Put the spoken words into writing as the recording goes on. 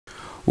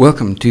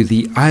Welcome to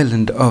the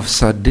island of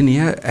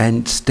Sardinia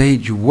and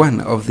stage 1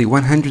 of the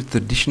 100th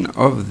edition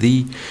of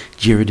the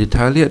Giro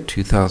d'Italia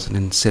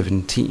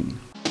 2017.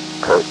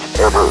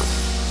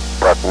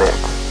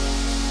 CoachEdu.net.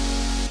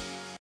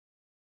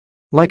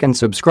 Like and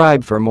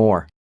subscribe for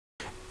more.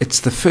 It's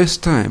the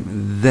first time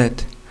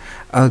that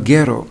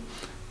Giro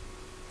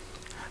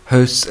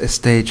hosts a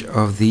stage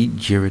of the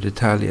Giro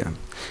d'Italia.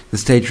 The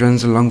stage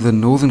runs along the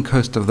northern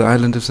coast of the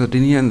island of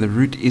Sardinia, and the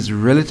route is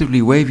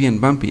relatively wavy and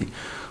bumpy,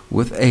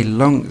 with a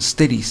long,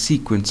 steady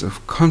sequence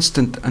of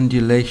constant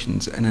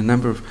undulations and a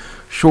number of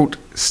short,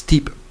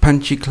 steep,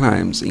 punchy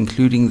climbs,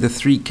 including the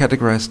 3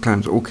 categorized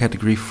climbs, all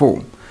category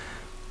 4.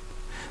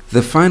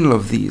 The final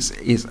of these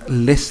is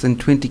less than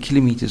 20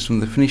 kilometers from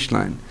the finish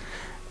line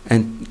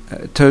and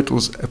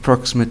totals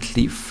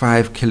approximately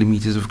 5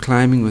 kilometers of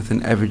climbing with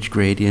an average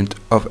gradient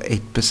of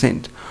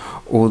 8%,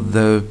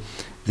 although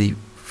the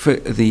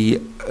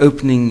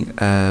opening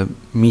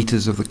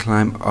meters of the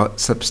climb are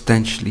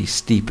substantially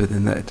steeper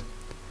than that.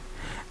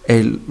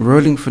 A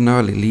rolling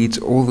finale leads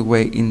all the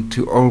way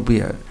into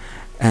Olbia,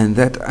 and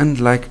that,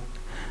 unlike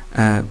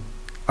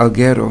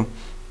Giro,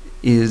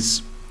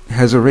 has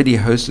already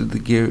hosted the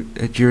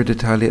Giro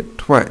d'Italia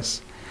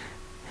twice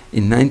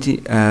in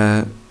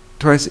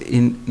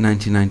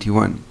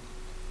 1991.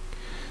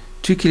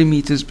 2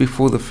 kilometers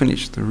before the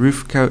finish, the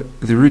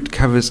route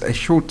covers a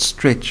short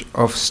stretch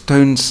of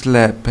stone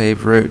slab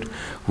paved road,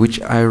 which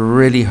I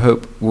really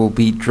hope will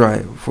be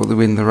dry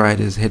when the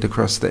riders head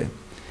across there.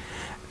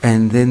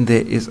 And then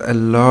there is a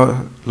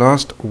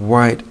last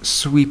wide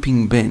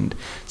sweeping bend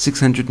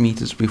 600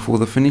 meters before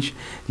the finish,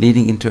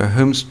 leading into a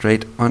home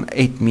straight on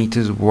 8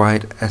 meters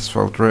wide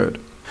asphalt road.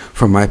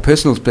 From my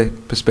personal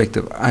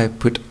perspective, I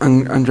put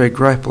Andre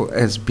Greipel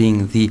as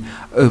being the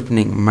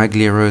opening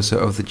Maglia Rosa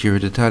of the Giro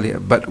d'Italia,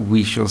 but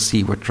we shall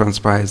see what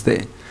transpires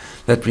there.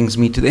 That brings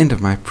me to the end of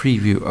my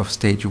preview of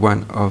stage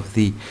 1 of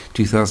the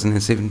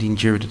 2017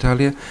 Giro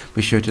d'Italia.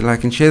 Be sure to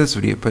like and share this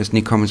video. Post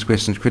any comments,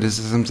 questions,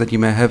 criticisms that you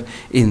may have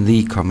in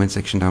the comment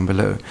section down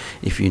below.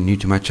 If you're new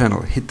to my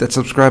channel, hit that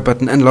subscribe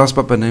button, and last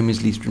but by no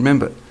means least,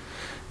 remember,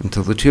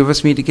 until the two of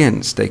us meet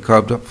again, stay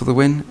carved up for the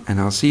win, and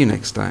I'll see you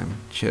next time.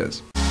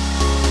 Cheers.